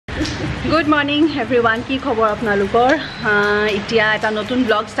Good morning everyone. কি খবৰ আপোনালোকৰ? এতিয়া এটা নতুন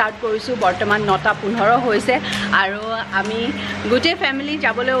ব্লগ স্টাৰ্ট কৰিছো। বৰ্তমান 9:15 হৈছে আৰু আমি গোটে ফ্যামিলি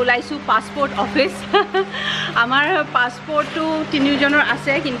যাবলৈ ওলাইছো পাসপোৰ্ট অফিস। আমাৰ পাসপোৰ্টটো তিনিজনৰ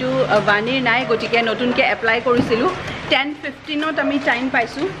আছে কিন্তু বানিৰ নাই, গতিকে নতুনকৈ এপ্লাই কৰিছিলো। 10:15ত আমি টাইম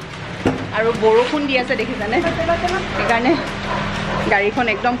পাইছো আৰু বৰষুণ দি আছে দেখিছানে? সেইকাৰণে গাড়ীখন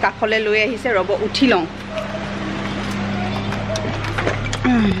একদম কাখলৈ লৈ আহিছে। ৰব উঠি লওঁ।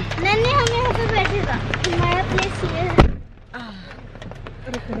 नन्ही हमें यहाँ पे बैठेगा, हमारा प्लेस ये है।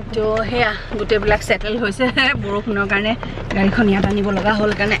 तो हेया गोटे ब्लैक सेटल होइसे बरखुনৰ কাৰণে গাড়ীখন ইয়াত আনিব লগা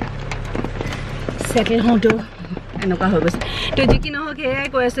হ'ল কাৰণে সেটেল হওঁতো এনেকুৱা হৈ গৈছে। তো যি কি নহওক হেয়াই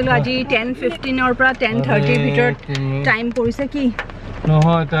কৈ আছিলো আজি 10:15 পৰা 10:30 ভিতৰত টাইম পৰিছে। কি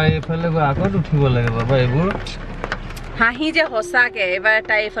নহয় তাই এফালে আগত উঠিব লাগে বাবা। এইবোৰ হাঁহি যে সঁচাকে এবাৰ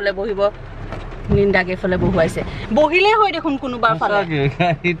তাই এফালে বহিব, নিন্দাকে ফলে বহুৱাইছে। বহিলে হয় দেখোন কোনোবাৰ ফালে।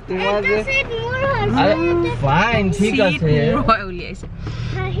 তোমাৰ যে আরে ফাইন ঠিক আছে হয় উলিয়াইছে।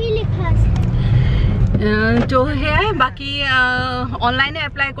 হাহি লিখা আছে। তো হে বাকি অনলাইনে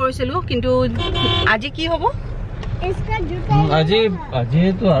এপ্লাই কৰিছিলো কিন্তু আজি কি হ'ব? इसका जूता আজি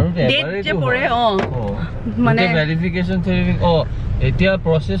তো আৰু ডেট যে পৰে মানে ভেৰিফিকেশন এতিয়া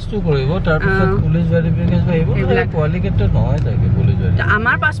প্ৰসেসটো কৰিব, তাৰ পিছত পুলিশ ভেৰিফিকেশন আহিব। কোৱালিফিকেটেড নহয় থাকে পুলিশ ভেৰিফিকেশন।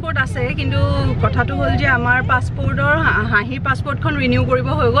 আমাৰ পাসপোৰ্ট আছে কিন্তু কথাটো হ'ল যে আমাৰ পাসপোৰ্টৰ হাঁহিৰ পাসপোৰ্টখন ৰিনিউ কৰিব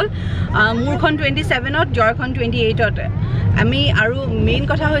হৈ গ'ল। মোৰখন 27ত, জয়খন 28ত। আমি আৰু মেইন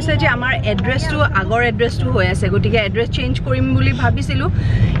কথা হৈছে যে আমাৰ এড্ৰেছটো আগৰ এড্ৰেছটো হৈ আছে, গতিকে এড্ৰেছ চেঞ্জ কৰিম বুলি ভাবিছিলোঁ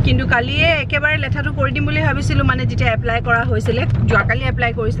কিন্তু কালিয়ে একেবাৰে লেঠাটো কৰি দিম বুলি ভাবিছিলোঁ। মানে যেতিয়া এপ্লাই কৰা হৈছিলে, যোৱাকালি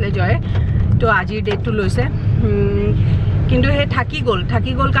এপ্লাই কৰিছিলে জয়ে, তো আজিৰ ডেটটো লৈছে। কিন্তু সেই থাকি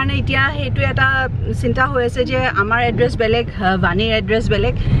গ'ল কাৰণে এতিয়া সেইটো এটা চিন্তা হৈ আছে যে আমাৰ এড্ৰেছ বেলেগ, ভানিৰ এড্ৰেছ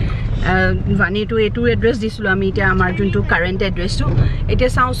বেলেগ। ভানিৰটো এইটো এড্ৰেছ দিছিলোঁ আমি, এতিয়া আমাৰ যোনটো কাৰেণ্ট এড্ৰেছটো। এতিয়া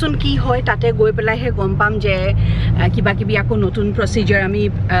চাওঁচোন কি হয়, তাতে গৈ পেলাইহে গম পাম যে কিবা কিবি আকৌ নতুন প্ৰচিজাৰ আমি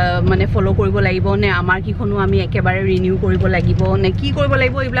মানে ফ'ল' কৰিব লাগিব নে আমাৰ কিখনো আমি একেবাৰে ৰিনিউ কৰিব লাগিব নে কি কৰিব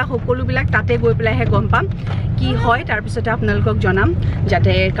লাগিব, এইবিলাক সকলোবিলাক তাতে গৈ পেলাইহে গম পাম কি হয়। তাৰপিছতে আপোনালোকক জনাম,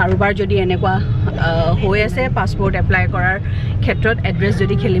 যাতে কাৰোবাৰ যদি এনেকুৱা হৈ আছে পাছপোৰ্ট এপ্লাই কৰাৰ ক্ষেত্ৰত এড্ৰেছ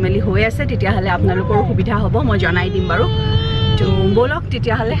যদি খেলি মেলি হৈ আছে তেতিয়াহ'লে আপোনালোকৰো সুবিধা হ'ব, মই জনাই দিম বাৰু। তো ব'লক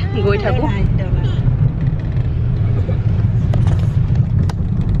তেতিয়াহ'লে গৈ থাকোঁ।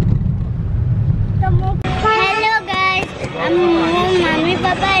 हेलो गाइस, मम्मी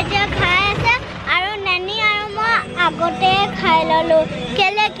पापा এতিয়া খাই আছে আৰু নানি আৰু মই আগতে খাই ললো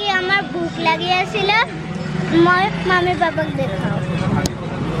কেলে কি আমাৰ ভোক লাগি আছিল। মই মামী পাপাক দেখাও।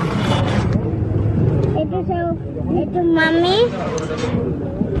 এইটো চাও, এইটো মামী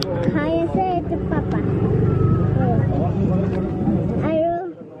খাই আছে, এইটো পাপা আৰু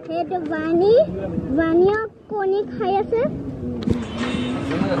এইটো বানিও কণী খাই আছে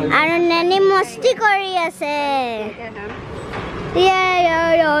আৰু নানি মস্তি কৰি আছে।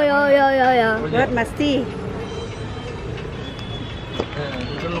 মস্তি।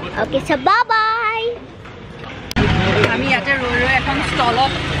 Okay so bye bye. আমি ইয়াতে ৰৈ এখন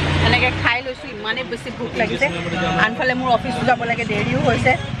ষ্টলত এনেকৈ খাই লৈছোঁ, ইমানেই বেছি ভোক লাগিছে। আনফালে মোৰ অফিচটো যাব লাগে, দেৰিও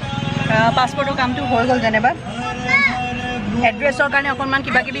হৈছে। পাছপৰ্টৰ কামটো হৈ গ'ল যেনিবা। এড্ৰেছৰ কাৰণে অকণমান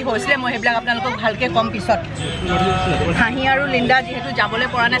কিবা কিবি হৈছিলে, মই সেইবিলাক আপোনালোকক ভালকৈ ক'ম পিছত। হাঁহি আৰু লিণ্ডা যিহেতু যাবলৈ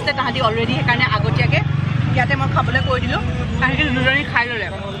পৰা নাছিলে, তাহাঁতি অলৰেডি সেইকাৰণে আগতীয়াকৈ ইয়াতে মই খাবলৈ কৈ দিলোঁ। তাহাঁতি দুজনী খাই ল'লে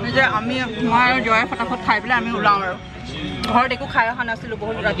যে মই আৰু জয়ে ফটাফট খাই পেলাই আমি ওলাওঁ আৰু। ঘৰত একো খাই অহা নাছিলোঁ,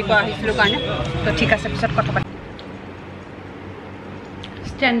 বহুত ৰাতিপুৱা আহিছিলোঁ কাৰণে। তো ঠিক আছে, পিছত কথা পাতিম।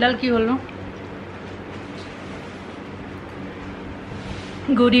 ষ্টেণ্ডাল কি হ'ল নো?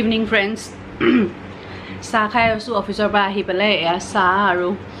 Good evening friends. চাহ খাই আছোঁ অফিচৰ পৰা আহি পেলাই। এয়া চাহ আৰু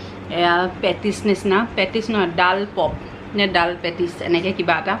এয়া পেটিছ নিচিনা, পেটিছ নহয় ডাল পপ নে ডাল পেটিছ এনেকৈ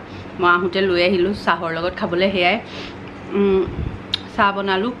কিবা এটা মই আহোঁতে লৈ আহিলোঁ চাহৰ লগত খাবলৈ। সেয়াই চাহ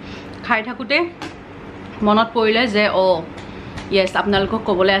বনালোঁ। খাই থাকোঁতে মনত পৰিলে যে য়েছ, আপোনালোকক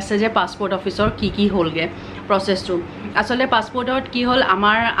ক'বলৈ আছে যে পাছপোৰ্ট অফিচৰ কি হ'লগৈ প্ৰচেছটো। আচলতে পাছপোৰ্টত কি হ'ল,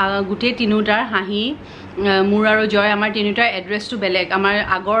 আমাৰ গোটেই তিনিওটাৰ হাঁহি, মোৰ আৰু জয়, আমাৰ তিনিওটাৰ এড্ৰেছটো বেলেগ। আমাৰ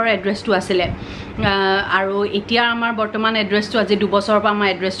আগৰ এড্ৰেছটো আছিলে আৰু এতিয়া আমাৰ বৰ্তমান এড্ৰেছটো আজি 2 বছৰৰ পৰা আমাৰ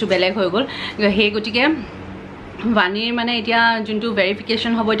এড্ৰেছটো বেলেগ হৈ গ'ল। সেই গতিকে ভানিৰ মানে এতিয়া যোনটো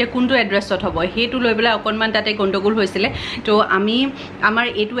ভেৰিফিকেশ্যন হ'ব, এতিয়া কোনটো এড্ৰেছত হ'ব সেইটো লৈ পেলাই অকণমান তাতে গণ্ডগোল হৈছিলে। তো আমাৰ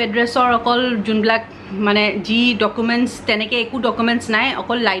এইটো এড্ৰেছৰ অকল যোনবিলাক মানে যি ডকুমেণ্টছ, তেনেকৈ একো ডকুমেণ্টছ নাই,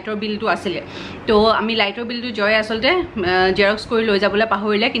 অকল লাইটৰ বিলটো আছিলে। তো আমি লাইটৰ বিলটো জয়ে আচলতে জেৰক্স কৰি লৈ যাবলৈ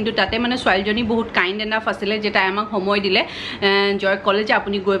পাহৰিলে, কিন্তু তাতে মানে ছোৱালীজনী বহুত কাইণ্ড এনাফ আছিলে যে তাই আমাক সময় দিলে। জয়ক ক'লে যে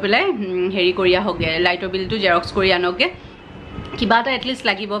আপুনি গৈ পেলাই হেৰি কৰি আহকগৈ, লাইটৰ বিলটো জেৰক্স কৰি আনকগৈ। কিবা এটা এটলিষ্ট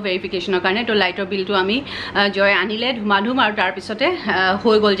লাগিব ভেৰিফিকেশ্যনৰ কাৰণে তো লাইটৰ বিলটো আমি জয় আনিলে ধুমাধুম আৰু তাৰপিছতে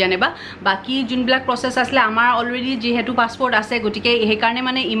হৈ গ'ল যেনিবা বাকী যোনবিলাক প্ৰচেছ আছিলে আমাৰ অলৰেডি যিহেতু পাছপৰ্ট আছে গতিকে সেইকাৰণে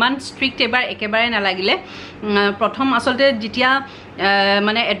মানে ইমান ষ্ট্ৰিক্ট এবাৰ একেবাৰে নালাগিলে প্ৰথম আচলতে যেতিয়া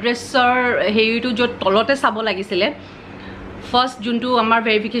মানে এড্ৰেছৰ হেৰিটো য'ত তলতে চাব লাগিছিলে ফাৰ্ষ্ট যোনটো আমাৰ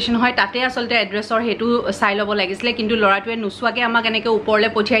ভেৰিফিকেশ্যন হয় তাতে আচলতে এড্ৰেছৰ সেইটো চাই ল'ব লাগিছিলে কিন্তু ল'ৰাটোৱে নোচোৱাকৈ আমাক এনেকৈ ওপৰলৈ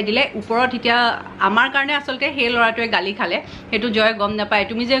পঠিয়াই দিলে ওপৰত এতিয়া আমাৰ কাৰণে আচলতে সেই ল'ৰাটোৱে গালি খালে সেইটো জয় গম নাপায়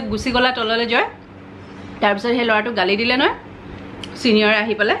তুমি যে গুচি গ'লা তললৈ জয় তাৰপিছত সেই ল'ৰাটোক গালি দিলে নহয় ছিনিয়ৰে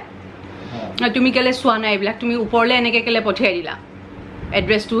আহি পেলাই তুমি কেলৈ চোৱা নাই এইবিলাক তুমি ওপৰলৈ এনেকৈ কেলৈ পঠিয়াই দিলা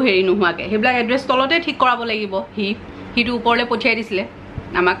এড্ৰেছটো হেৰি নোহোৱাকৈ সেইবিলাক এড্ৰেছ তলতে ঠিক কৰাব লাগিব সিটো ওপৰলৈ পঠিয়াই দিছিলে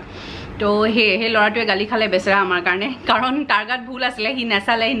আমাক তো সেই ল'ৰাটোৱে গালি খালে বেচেৰা আমাৰ কাৰণে কাৰণ তাৰ গাত ভুল আছিলে সি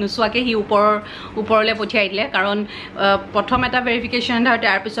নেচালে সি নোচোৱাকৈ সি ওপৰলৈ পঠিয়াই দিলে কাৰণ প্ৰথম এটা ভেৰিফিকেশ্যন হয়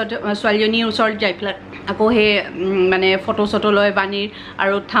তাৰপিছত ছোৱালীজনীৰ ওচৰত যাই পেলাই আকৌ সেই মানে ফটো চটো লয় বাণীৰ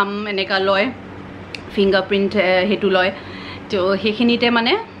আৰু থাম এনেকুৱা লয় ফিংগাৰ প্ৰিণ্ট সেইটো লয় তো সেইখিনিতে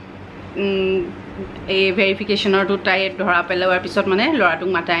মানে এই ভেৰিফিকেশ্যনৰটো তাই ধৰা পেলোৱাৰ পিছত মানে ল'ৰাটোক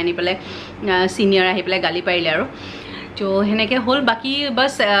মাতাই আনি পেলাই ছিনিয়ৰ আহি পেলাই গালি পাৰিলে আৰু তো সেনেকৈ হ'ল বাকী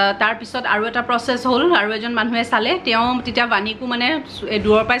বাছ তাৰপিছত আৰু এটা প্ৰচেছ হ'ল আৰু এজন মানুহে চালে তেওঁ তেতিয়া বাণীকো মানে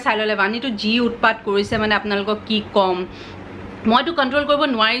দূৰৰ পৰাই চাই ল'লে বাণীটো যি উৎপাত কৰিছে মানে আপোনালোকক কি ক'ম মইতো কণ্ট্ৰল কৰিব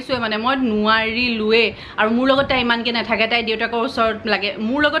নোৱাৰিছোৱে মানে মই নোৱাৰিলোৱে আৰু মোৰ লগত তাই ইমানকৈ নাথাকে তাই দেউতাকৰ ওচৰত লাগে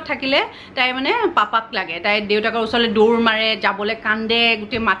মোৰ লগত থাকিলে তাই মানে পাপাক লাগে তাই দেউতাকৰ ওচৰলৈ দৌৰ মাৰে যাবলৈ কান্দে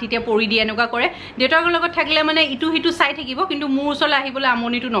গোটেই মাটিতে পৰি দিয়ে এনেকুৱা কৰে দেউতাকৰ লগত থাকিলে মানে ইটো সিটো চাই থাকিব কিন্তু মোৰ ওচৰলৈ আহিবলৈ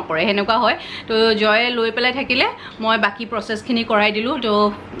আমনিটো নকৰে সেনেকুৱা হয় তো জয়ে লৈ পেলাই থাকিলে মই বাকী প্ৰচেছখিনি কৰাই দিলোঁ তো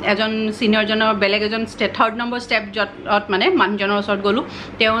এজন ছিনিয়ৰজনৰ বেলেগ এজন থাৰ্ড নম্বৰ ষ্টেপ য'ত মানে মানুহজনৰ ওচৰত গ'লোঁ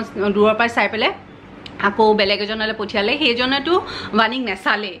তেওঁ দূৰৰ পৰাই চাই পেলাই আকৌ বেলেগ এজনলৈ পঠিয়ালে সেইজনেতো বাণীক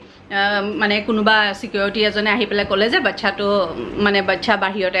নেচালে মানে কোনোবা ছিকিউৰিটি এজনে আহি পেলাই ক'লে যে বাচ্চাটো মানে বাচ্চা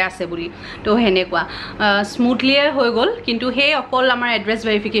বাহিৰতে আছে বুলি তো সেনেকুৱা স্মুথলিয়ে হৈ গ'ল কিন্তু সেই অকল আমাৰ এড্ৰেছ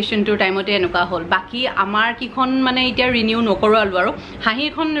ভেৰিফিকেশ্যনটোৰ টাইমতে এনেকুৱা হ'ল বাকী আমাৰ কিখন মানে এতিয়া ৰিনিউ নকৰোৱালোঁ আৰু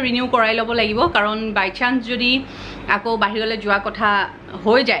হাঁহিখন ৰিনিউ কৰাই ল'ব লাগিব কাৰণ বাই চান্স যদি আকৌ বাহিৰলৈ যোৱা কথা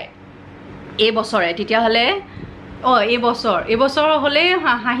হৈ যায় এই বছৰে তেতিয়াহ'লে এইবছৰ হ'লে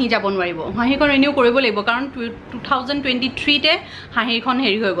হাঁহি যাব নোৱাৰিব হাঁহিখন ৰিনিউ কৰিব লাগিব কাৰণ 2023তে হাঁহিখন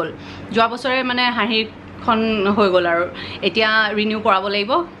হেৰি হৈ গ'ল যোৱা বছৰে মানে হাঁহিখন হৈ গ'ল আৰু এতিয়া ৰিনিউ কৰাব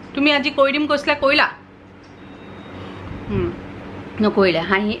লাগিব তুমি আজি কৰি দিম কৈছিলা কৰিলা নকৰিলে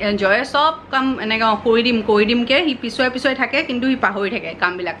হাঁহি জয়ে চব কাম এনেকৈ কৰি দিমকৈ সি পিছুৱাই থাকে কিন্তু সি পাহৰি থাকে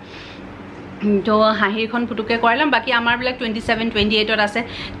কামবিলাক তো হাঁহিখন পুতুকৈ কৰাই ল'ম বাকী আমাৰবিলাক 27-28ত আছে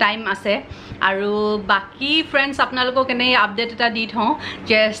টাইম আছে আৰু বাকী ফ্ৰেণ্ডছ আপোনালোকক এনেই আপডেট এটা দি থওঁ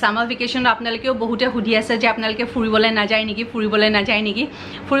যে ছামাৰ ভেকেশ্যনত আপোনালোকেও বহুতে সুধি আছে যে আপোনালোকে ফুৰিবলৈ নাযায় নেকি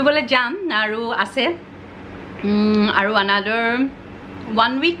ফুৰিবলৈ যাম আৰু আছে আৰু আনাডাৰ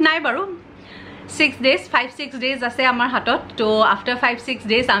 1 উইক নাই বাৰু 5-6 days আছে আমাৰ হাতত তো আফটাৰ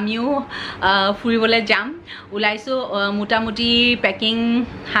 5-6 days আমিও ফুৰিবলৈ যাম ওলাইছোঁ মোটামুটি পেকিং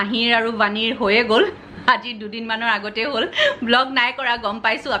হাঁহিৰ আৰু বাণীৰ হৈয়ে গ'ল আজি 2 দিনমানৰ আগতে হ'ল ব্লগ নাই কৰা গম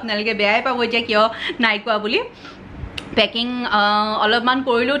পাইছোঁ আপোনালোকে বেয়াই পাব এতিয়া কিয় নাই কোৱা বুলি পেকিং অলপমান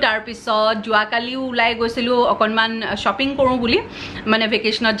কৰিলোঁ তাৰপিছত যোৱাকালিও ওলাই গৈছিলোঁ অকণমান শ্বপিং কৰোঁ বুলি মানে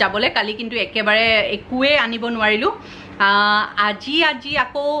ভেকেশ্যনত যাবলৈ কালি কিন্তু একেবাৰে একোৱে আনিব নোৱাৰিলোঁ আজি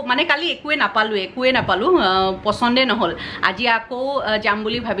আকৌ মানে কালি একোৱে নাপালোঁ পচন্দে নহ'ল আজি আকৌ যাম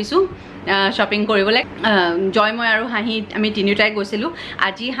বুলি ভাবিছোঁ শ্বপিং কৰিবলৈ জয় মই আৰু হাঁহি আমি তিনিওটাই গৈছিলোঁ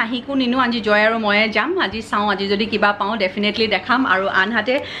আজি হাঁহিকো নিনো আজি জয় আৰু ময়ে যাম আজি চাওঁ আজি যদি কিবা পাওঁ ডেফিনেটলি দেখাম আৰু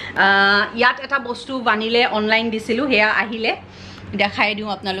আনহাতে ইয়াত এটা বস্তু বানিলে অনলাইন দিছিলোঁ সেয়া আহিলে দেখাই দিওঁ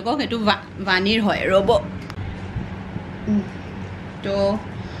আপোনালোকক এইটো বাণীৰ হয় ৰ'ব তো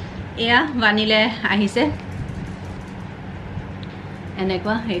এয়া বানিলে আহিছে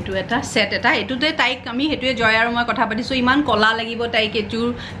এনেকুৱা এইটো এটা সেট এটা এইটোতে তাইক আমি সেইটোৱে জয় আৰু মই কথা পাতিছোঁ ইমান কলা লাগিব তাইক এইটোৰ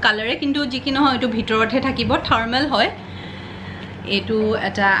কালাৰে কিন্তু যি কি নহয় এইটো ভিতৰতহে থাকিব থাৰ্মেল হয় এইটো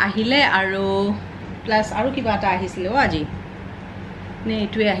এটা আহিলে আৰু প্লাছ আৰু কিবা এটা আহিছিলে আজি নে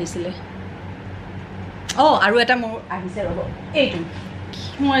এইটোৱে আহিছিলে আৰু এটা মোৰ আহিছে ৰ'ব এইটো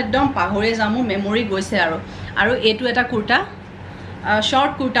মই একদম পাহৰি যাওঁ মোৰ মেমৰি গৈছে আৰু এইটো এটা কুৰ্তা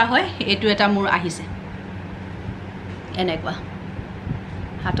শ্বৰ্ট কুৰ্তা হয় এইটো এটা মোৰ আহিছে এনেকুৱা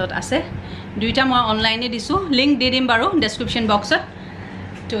হাতত আছে দুইটা মই অনলাইনে দিছোঁ লিংক দি দিম বাৰু ডেছক্ৰিপশ্যন বক্সত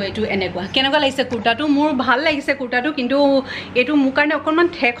তো এইটো এনেকুৱা কেনেকুৱা লাগিছে কুৰ্তাটো মোৰ ভাল লাগিছে কুৰ্তাটো কিন্তু এইটো মোৰ কাৰণে অকণমান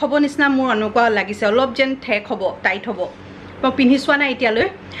ঠেক হ'ব নিচিনা মোৰ এনেকুৱা লাগিছে অলপ যেন ঠেক হ'ব টাইট হ'ব মই পিন্ধি চোৱা নাই এতিয়ালৈ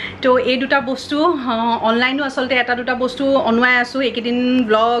তো এই দুটা বস্তু অনলাইনো আচলতে এটা দুটা বস্তু অনোৱাই আছোঁ এইকেইদিন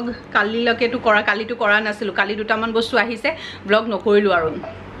ব্লগ কালিলৈকেতো কালিটো কৰা নাছিলোঁ কালি দুটামান বস্তু আহিছে ব্লগ নকৰিলোঁ আৰু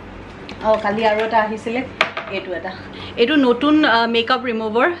কালি আৰু এটা আহিছিলে এইটো নতুন মেকআপ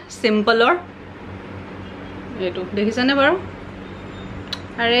ৰিমুভাৰ সিম্পলৰ এইটো দেখিছানে বাৰু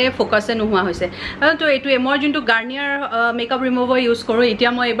আৰে ফোকাসে নোহোৱা হৈছে তো এইটো মই যোনটো গাৰ্নিয়াৰ মেকআপ ৰিমুভাৰ ইউজ কৰোঁ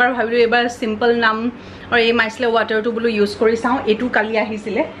এতিয়া মই এবাৰ ভাবিলোঁ এবাৰ সিম্পল নাম আৰু এই মাইসলে ৱাটাৰটো বোলো ইউজ কৰি চাওঁ এইটো কালি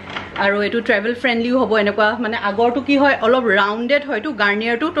আহিছিলে আৰু এইটো ট্ৰেভেল ফ্ৰেণ্ডলিও হ'ব এনেকুৱা মানে আগৰটো কি হয় অলপ ৰাউণ্ডেড হয়তো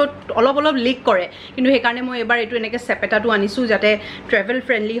গাৰ্নিয়াৰটো তো অলপ লিক কৰে কিন্তু সেইকাৰণে মই এবাৰ এইটো এনেকৈ চেপেটাটো আনিছোঁ যাতে ট্ৰেভেল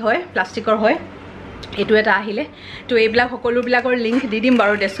ফ্ৰেণ্ডলি হয় প্লাষ্টিকৰ হয় এইটো এটা আহিলে তো এইবিলাক সকলোবিলাকৰ লিংক দি দিম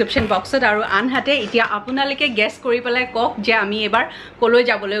বাৰু ডেছক্ৰিপশ্যন বক্সত আৰু আনহাতে এতিয়া আপোনালোকে গেছ কৰি পেলাই কওক যে আমি এবাৰ কলৈ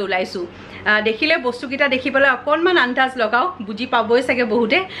যাবলৈ ওলাইছোঁ দেখিলে বস্তুকেইটা দেখি পেলাই অকণমান আন্দাজ লগাওক বুজি পাবই চাগে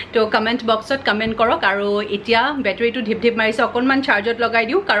বহুতে তো কমেণ্ট বক্সত কমেণ্ট কৰক আৰু এতিয়া বেটাৰীটো ঢিপ মাৰিছে অকণমান চাৰ্জত লগাই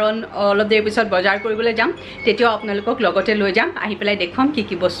দিওঁ কাৰণ অলপ দেৰি পিছত বজাৰ কৰিবলৈ যাম তেতিয়াও আপোনালোকক লগতে লৈ যাম আহি পেলাই দেখুৱাম কি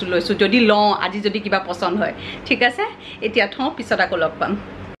কি বস্তু লৈছোঁ যদি লওঁ আজি যদি কিবা পচন্দ হয় ঠিক আছে এতিয়া থওঁ পিছত আকৌ লগ পাম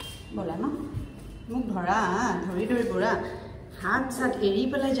ব'লা ন মোক ধৰা ধৰি বুঢ়া হাত চাত এৰি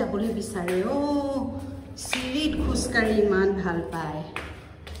পেলাই যাবলৈ বিচাৰে চিৰিত খোজকাঢ়ি ইমান ভাল পায়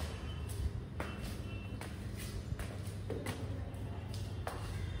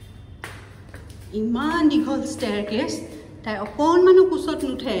ইমান দীঘল ষ্টেয়াৰকেছ তাই অকণমানো কোচত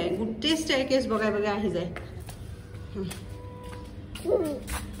নুঠে গোটেই ষ্টেয়াৰকেছ বগাই আহি যায়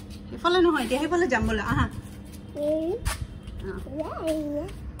সেইফালে নহয় এতিয়া সেইফালে যাম ব'লা আহা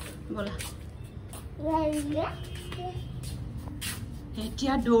ব'লা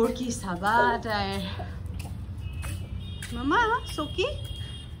এতিয়া দৌৰ কি চাবা তাইৰ মামা চকী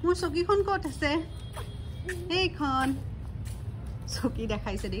মোৰ চকীখন ক'ত আছে এইখন চকী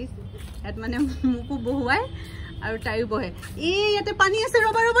দেখাইছে দেই ইয়াত মানে মোকো বহুৱাই আৰু তাইও বহে ইয়াতে পানী আছে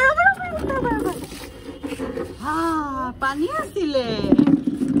ৰবা পানী আছিলে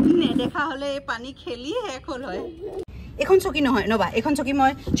নেদেখা হ'লে এই পানী খেলি শেষ হ'ল হয় এখন চকী নহয় নবা এখন চকী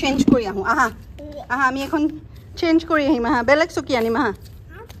মই চেঞ্জ কৰি আহোঁ আহা আমি এখন চেঞ্জ কৰি আহিম আহা বেলেগ চকী আনিম আহা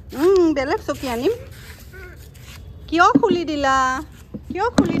বেলেগ চকী আনিম কিয় খুলি দিলা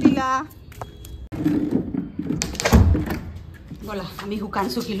ব'লা আমি শুকান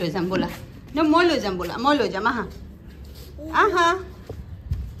চকী লৈ যাম ব'লা মই লৈ যাম ব'লা মই লৈ যাম আহা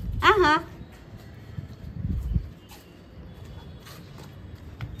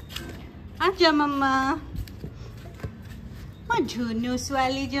আচ্ছা মাম্মা ধুনু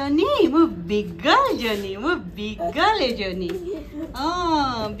ছোৱালীজনী মোৰ বিগলজনী এজনী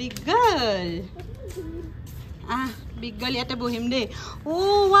বিগল ইয়াতে বহিম দেই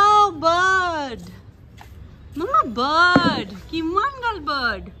ৱাও বাৰ্ড মামা বাৰ্ড কিমান গাল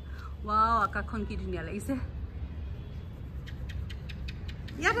বাৰ্ড ৱাও আকাশখন কি ধুনীয়া লাগিছে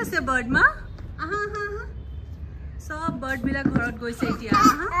ইয়াত আছে বাৰ্ড মা আহা সব বাৰ্ডবিলাক ঘৰত গৈছে এতিয়া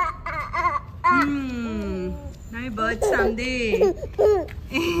I bird someday.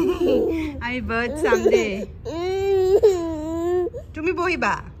 Tumi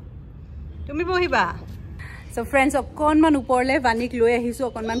bohiba. So friends, অকণমান ওপৰলে বানিক লৈ আহিছো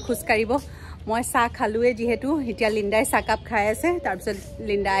অকণমান খোজ কাঢ়িব মই চাহ খালুৱে যিহেতু এতিয়া লিন্দাই চাহ কাপ খাই আছে তাৰ পিছত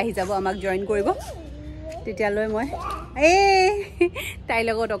লিন্দা আহি যাব আমাক জয়েন কৰিব তেতিয়ালৈ মই তাইৰ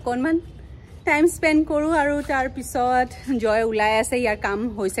লগত অকণমান টাইম স্পেন্ড কৰোঁ আৰু তাৰ পিছত জয় ওলাই আছে ইয়াৰ কাম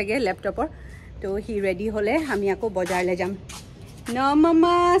হৈছেগে লেপটপৰ তো হি ৰেডি হ'লে আমি আকৌ বজাৰলৈ যাম ন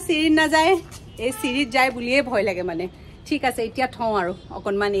মামা চিৰিত নাযায় এই চিৰিত যায় বুলিয়ে ভয় লাগে মানে ঠিক আছে এতিয়া থওঁ আৰু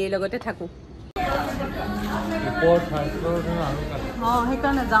অকণমান এই লগতে থাকোঁ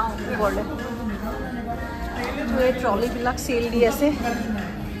সেইকাৰণে যাওঁ ওপৰলৈ এই ট্ৰলিবিলাক চেল দি আছে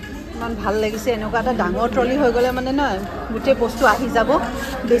ইমান ভাল লাগিছে এনেকুৱা এটা ডাঙৰ ট্ৰলি হৈ গ'লে মানে নহয় গোটেই বস্তু আহি যাব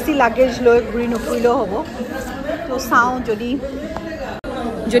বেছি লাগেজ লৈ ঘূৰি নুফুৰিলেও হ'ব তো চাওঁ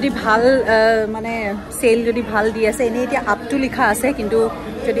যদি ভাল মানে চেল যদি ভাল দি আছে এনেই এতিয়া আপটো লিখা আছে কিন্তু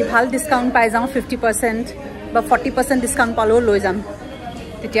যদি ভাল ডিছকাউণ্ট পাই যাওঁ 50% বা 40% ডিছকাউণ্ট পালেও লৈ যাম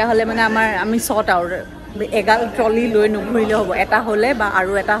তেতিয়াহ'লে মানে আমি শ্বৰ্ট আৰু এগাল ট্ৰলি লৈ নুঘূৰিলে হ'ব এটা হ'লে বা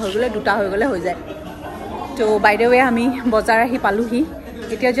আৰু এটা হৈ গ'লে দুটা হৈ গ'লে হৈ যায় তো বাই দ্য ৱে আমি বজাৰ আহি পালোহি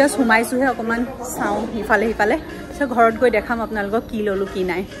এতিয়া জাষ্ট সোমাইছোঁহে অকণমান চাওঁ সিফালে চ' ঘৰত গৈ দেখাম আপোনালোকক কি ল'লোঁ কি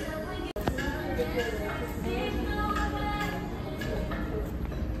নাই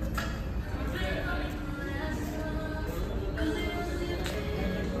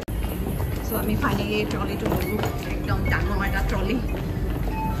চ' আমি ফাইনেলি এই ট্ৰলিটো ল'লোঁ একদম ডাঙৰ এটা ট্ৰলি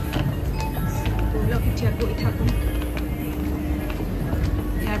অলপ এতিয়া গৈ থাকোঁ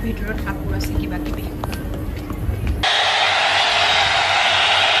ইয়াৰ ভিতৰত কাপোৰ আছে কিবা কিবি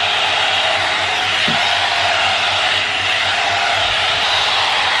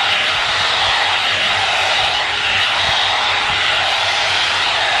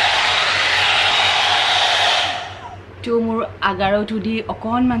তো মোৰ আগাৰটো দি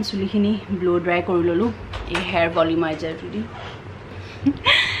অকণমান চুলিখিনি ব্ল' ড্ৰাই কৰি ল'লোঁ এই hair ভলিউমাইজাৰটো the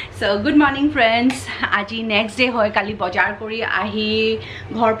So good morning friends. Aji next day hoy kali bazaar kori ahi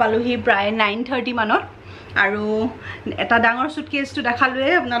ghor paluhi pray 9:30 manot aru eta dangor suitcase tu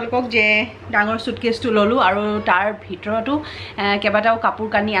dekhalue apnalokok je dangor suitcase tu lolu aru tar bhitrotu kebatao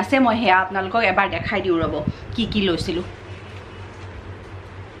kapur kani ase moi he apnalokok ebar dekhai diu robo ki loisilu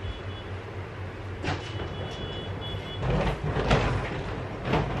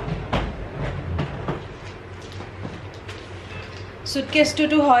suitcase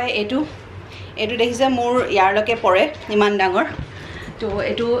to hoy etu dekhise mur yar loke pore iman dangor to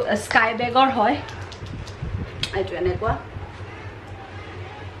etu sky bag or hoy etu enekwa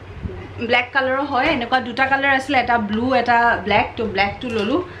black color hoy enekwa duta color asle eta blue eta black to black to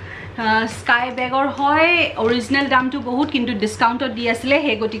lolu sky bag or hoy original dam to bahut kintu discount di asle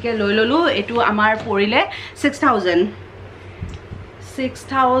he gotike loi lolu etu amar porile 6000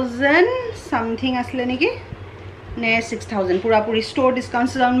 something asle niki ne 6000 pura puri store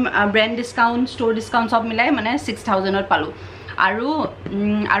discounts brand discount store discount sob milai mane 6000 ot palu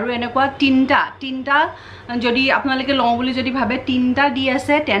aru enekwa tinta jodi apnaleke long boli jodi bhabe tinta di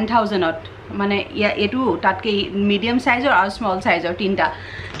ase 10000 ot mane etu tatke medium size or small size or tinta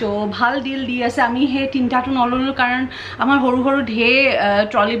to bhal deal di ase ami he tinta tu nololu karon amar horu horu dhe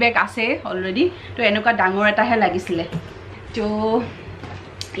trolley bag ase already to enekwa dangor eta he lagisile to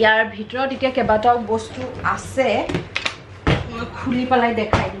ইয়াৰ ভিতৰত এতিয়া কেবাটাও বস্তু আছে মই খুলি পালাই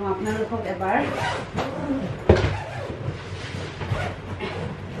দেখাই দিম আপোনালোকক এবাৰ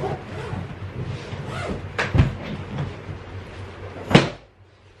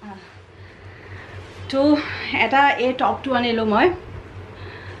তো এটা এই টপটো আনিলো মই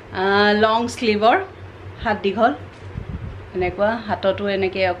লং স্লিভৰ হাত দীঘল এনেকুৱা হাতটো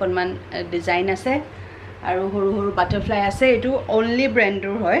এনেকে অকনমান ডিজাইন আছে আৰু হৰু হৰু বাটাৰফ্লাই আছে এটো only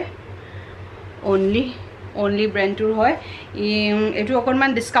brandৰ হয় only brandৰ হয় এটো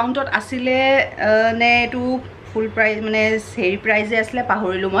অকনমান ডিসকাউন্টত আছিল নে এটো ফুল প্ৰাইস মানে হেৰি প্ৰাইসে আসলে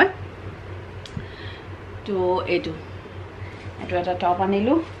পাহৰিলো মই তো এটো এটা টপ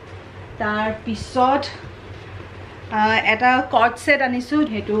আনিলো তাৰ পিছত এটা কট সেট আনিছো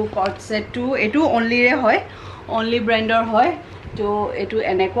হেতু কট সেটটো এটো only ৰে হয় only brandৰ হয় তো এটো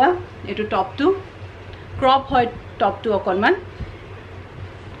এনেকুৱা এটো টপটো crop hoy top to okonman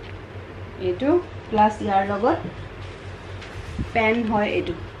etu plus yar logot pen hoy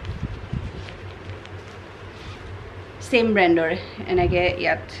etu same brandor enage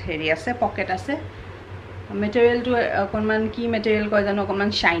yat heri ase pocket ase material to okonman ki material koy jano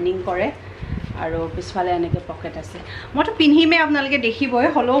okonman shining kore aru pisfale enage pocket ase moi to pinhi me apnalike dekhiboy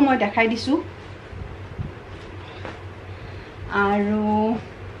holo moi dekhai disu aru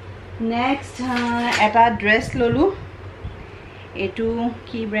next eta dress lolu etu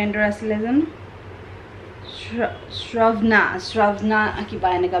ki brandor asile jan shravna ki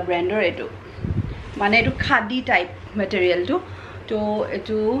ba eneka brandor etu mane etu khadi type material to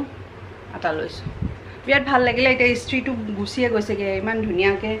etu ata loisu biat bhal lagile eta istri tu gusiye goise ge iman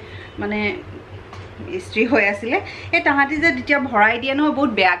dhuniya ke mane istri hoy asile e tahati je ditia bhorai dia no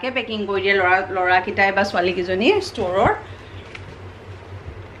bahut beya ke packing koi dia lora kitai ba swali kijoni store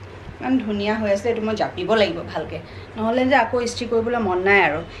মান ধুনিয়া হৈ আছে এটো মই জাপিব লাগিব ভালকে নহলে যে আকো ইস্ত্ৰি কৰিবলৈ মন নাই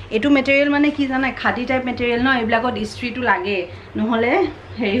আৰু এটো মেটেৰিয়েল মানে কি জানা খাদি টাইপ মেটেৰিয়েল ন এবিলাকত ইস্ত্ৰিটো লাগে নহলে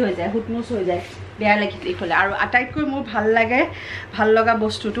হেৰি হৈ যায় হুটমুস হৈ যায় বেয়া লাগি খলে আৰু আটাইতকৈ মোৰ ভাল লাগে ভাল লগা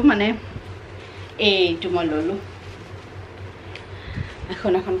বস্তুটো মানে এইটো মই ললো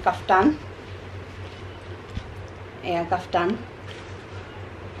এখন কাফতান এয়া কাফতান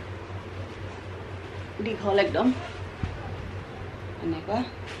দীঘল একদম এনেকুৱা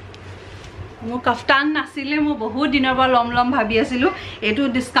মো কাফতান নাছিলে মো বহুত দিনৰ পৰা লম ভাবি আছিলো এটো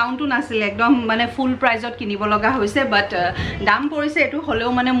ডিসকাউন্টটো নাছিলে একদম মানে ফুল প্ৰাইজত কিনিব লগা হৈছে বাট দাম পৰিছে এটো হলেও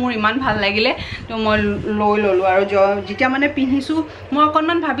মানে মোৰ ইমান ভাল লাগিলে তো মই লৈ ললো আৰু যেতিয়া মানে পিন্ধিছো মই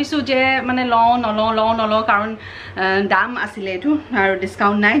অকনমান ভাবিছো যে মানে লও কাৰণ দাম আছিলে এটো আৰু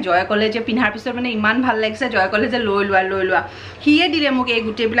ডিসকাউন্ট নাই জয় কলে যে পিন্ধাৰ পিছত মানে ইমান ভাল লাগিছে জয় কলে যে লৈ লোৱা হিয়ে দিলে মোক এই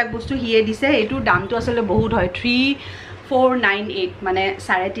গুটেবিলাক বস্তু হিয়ে দিছে এটো দামটো আসলে বহুত হয় 3498 মানে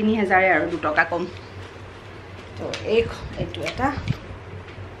 3500 আৰু 2 টকা কম তো এটো এটা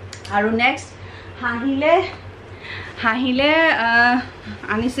আৰু নেক্সট হাহিলে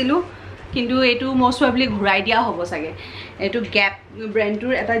আনিছিলো কিন্তু এটো মোস্ট প্ৰবলি ঘুৰাই দিয়া হ'ব সাগে এটো গ্যাপ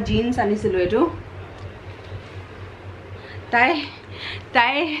ব্ৰ্যান্ডৰ এটা জিন্স আনিছিলো এটো তাই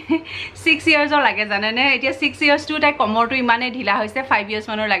তাই 6 ইয়াৰ্ছৰ লাগে জানেনে এতিয়া 6 ইয়াৰ্ছটো তাই কমৰটো ইমানে ঢিলা হৈছে 5 ইয়াৰ্ছ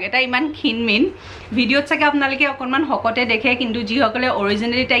মানৰ লাগে তাই ইমান ক্ষীণমিন ভিডিঅ'ত চাগে আপোনালোকে অকণমান শকতে দেখে কিন্তু যিসকলে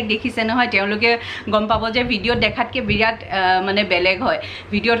অৰিজিনেলি তাইক দেখিছে নহয় তেওঁলোকে গম পাব যে ভিডিঅ'ত দেখাতকৈ বিৰাট মানে বেলেগ হয়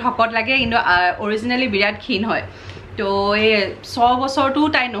ভিডিঅ'ত শকত লাগে কিন্তু অৰিজিনেলি বিৰাট ক্ষীণ হয় তো এই 6 বছৰটো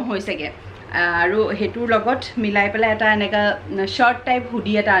তাই নহৈছেগৈ আৰু হেতুৰ লগত মিলাই পেলাই এটা এনেকা শৰ্ট টাইপ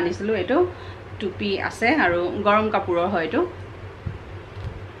হুডি এটা আনিছিলোঁ এইটো টুপি আছে আৰু গৰম কাপোৰৰ হয় এইটো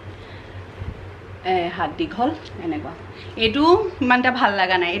হাত দীঘল এনেকুৱা এইটো ইমানটা ভাল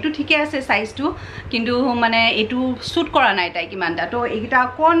লগা নাই এইটো ঠিকে আছে সাইজটো কিন্তু মানে এইটো সুট কৰা নাই তাই কিমানটা তো এইটা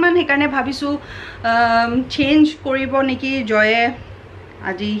অকণমান সেইকাৰণে ভাবিছোঁ চেঞ্জ কৰিব নেকি জয়ে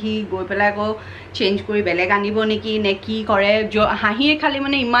আজি হি গৈ পেলাই আকৌ চেঞ্জ কৰি বেলেগ আনিব নেকি নে কি কৰে হাঁহিয়ে খালি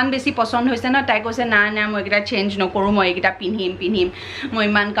মানে ইমান বেছি পচন্দ হৈছে ন তাই কৈছে না না মই এইকেইটা চেঞ্জ নকৰোঁ মই এইকেইটা পিন্ধিম মই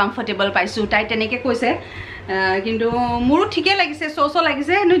ইমান কমফৰ্টেবল পাইছোঁ তাই তেনেকৈ কৈছে কিন্তু মোৰো ঠিকে লাগিছে চ'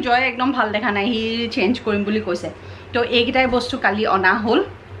 লাগিছে কিন্তু জয়ে একদম ভাল দেখা নাই সি চেঞ্জ কৰিম বুলি কৈছে তো এইকেইটাই বস্তু কালি অনা হ'ল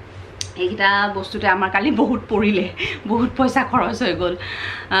এইকেইটা বস্তুতে আমাৰ কালি বহুত পৰিলে বহুত পইচা খৰচ হৈ গ'ল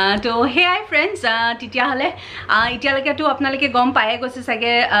তো সেয়াই ফ্ৰেণ্ডছ তেতিয়াহ'লে এতিয়ালৈকেতো আপোনালোকে গম পায়ে গৈছে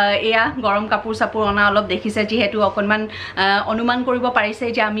চাগে এয়া গৰম কাপোৰ চাপোৰ অনা অলপ দেখিছে যিহেতু অকণমান অনুমান কৰিব পাৰিছে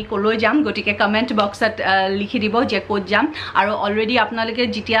যে আমি ক'লৈ যাম গতিকে কমেণ্ট বক্সত লিখি দিব যে ক'ত যাম আৰু অলৰেডি আপোনালোকে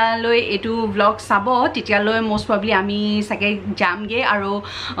যেতিয়ালৈ এইটো ব্লগ চাব তেতিয়ালৈ মষ্ট প্ৰবলি আমি চাগে যামগৈ আৰু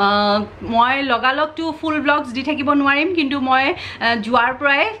মই লগালগটো ফুল ব্লগছ দি থাকিব নোৱাৰিম কিন্তু মই যোৱাৰ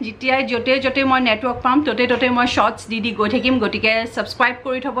পৰাই যেতিয়া য'তে মই নেটৱৰ্ক পাম ত'তে মই শ্বৰ্টছ দি গৈ থাকিম গতিকে ছাবস্ক্ৰাইব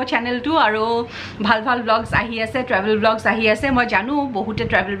কৰি থ'ব চেনেলটো আৰু ভাল ব্লগছ আহি আছে ট্ৰেভেল ব্লগছ আহি আছে মই জানো বহুতে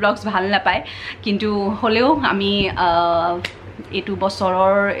ট্ৰেভেল ব্লগছ ভাল নাপায় কিন্তু হ'লেও আমি এইটো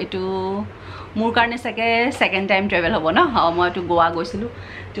বছৰৰ এইটো মোৰ কাৰণে চাগে ছেকেণ্ড টাইম ট্ৰেভেল হ'ব ন মইতো গোৱা গৈছিলোঁ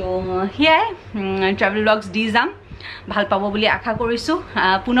তো সেয়াই ট্ৰেভেল ব্লগছ দি যাম ভাল পাব বুলি আশা কৰিছোঁ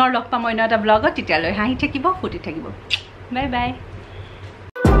পুনৰ লগ পাম অন্য এটা ব্লগত তেতিয়ালৈ হাঁহি থাকিব ফুটি থাকিব বাই বাই